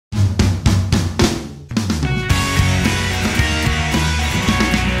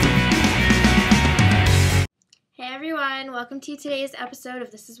welcome to today's episode of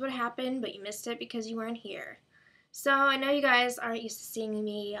This Is What Happened, but you missed it because you weren't here. So, I know you guys aren't used to seeing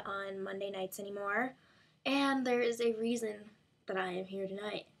me on Monday nights anymore, and there is a reason that I am here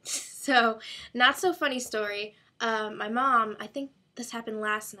tonight. So, not so funny story. My mom, I think this happened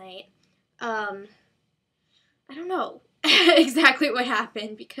last night. I don't know exactly what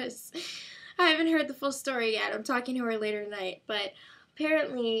happened because I haven't heard the full story yet. I'm talking to her later tonight, but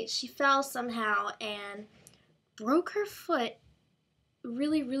apparently she fell somehow and broke her foot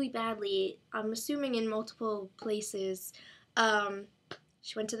really, really badly. I'm assuming in multiple places.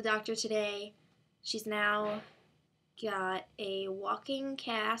 She went to the doctor today. She's now got a walking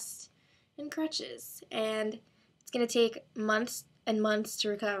cast and crutches, and it's going to take months and months to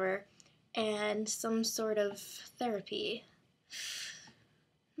recover and some sort of therapy.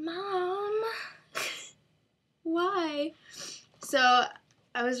 Mom, why? So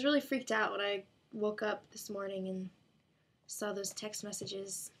I was really freaked out when I woke up this morning and saw those text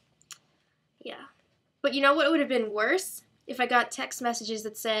messages. Yeah. But you know what would have been worse? If I got text messages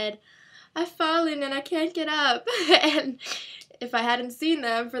that said, I've fallen and I can't get up. And if I hadn't seen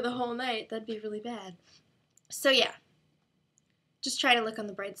them for the whole night, that'd be really bad. So yeah. Just try to look on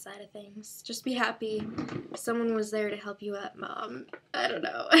the bright side of things. Just be happy someone was there to help you up, Mom. I don't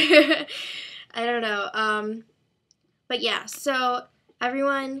know. I don't know. But yeah, so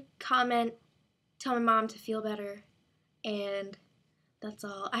everyone comment, tell my mom to feel better, and that's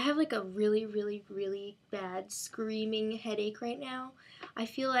all. I have like a really, really, really bad screaming headache right now. I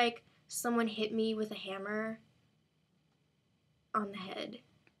feel like someone hit me with a hammer on the head.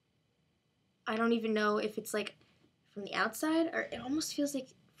 I don't even know if it's like from the outside or it almost feels like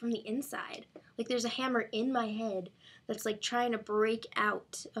from the inside. Like there's a hammer in my head that's like trying to break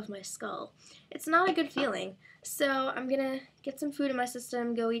out of my skull. It's not a good feeling. So I'm gonna get some food in my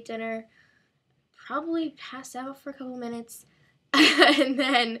system, go eat dinner, probably pass out for a couple minutes, and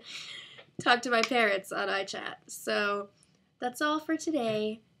then talk to my parents on iChat. So that's all for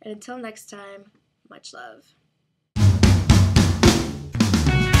today, and until next time, much love.